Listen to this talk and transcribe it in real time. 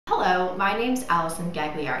Hello, my name's Allison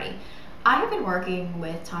Gagliardi. I have been working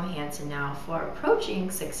with Tom Hanson now for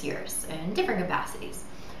approaching 6 years in different capacities.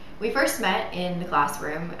 We first met in the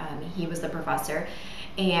classroom. He was the professor,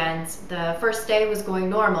 and the first day was going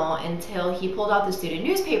normal until he pulled out the student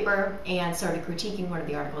newspaper and started critiquing one of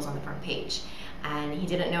the articles on the front page. And he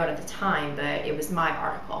didn't know it at the time, but it was my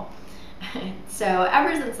article. So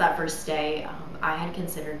ever since that first day, I had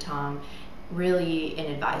considered Tom really an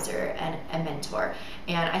advisor and a mentor,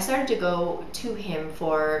 and I started to go to him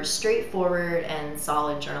for straightforward and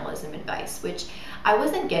solid journalism advice, which I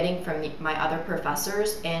wasn't getting from my other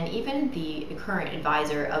professors and even the current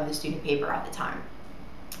advisor of the student paper at the time.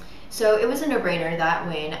 So it was a no-brainer that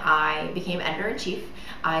when I became editor-in-chief,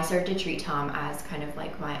 I started to treat Tom as kind of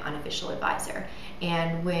like my unofficial advisor.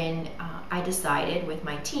 And when I decided with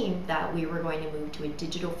my team that we were going to move to a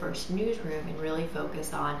digital-first newsroom and really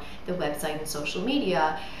focus on the website and social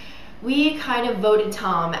media, we kind of voted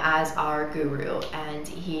Tom as our guru, and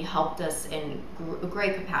he helped us in a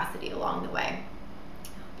great capacity along the way.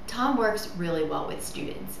 Tom works really well with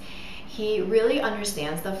students. He really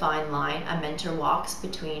understands the fine line a mentor walks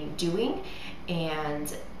between doing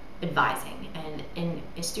and advising, and in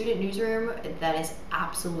a student newsroom that is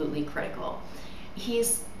absolutely critical.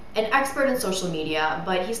 He's an expert in social media,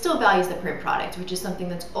 but he still values the print product, which is something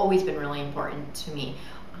that's always been really important to me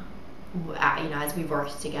as we've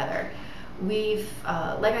worked together.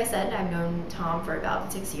 Like I said, I've known Tom for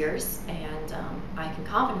about 6 years, and I can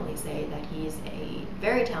confidently say that he's a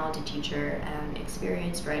very talented teacher and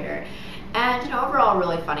experienced writer, and an overall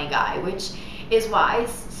really funny guy, which is why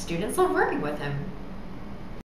students love working with him.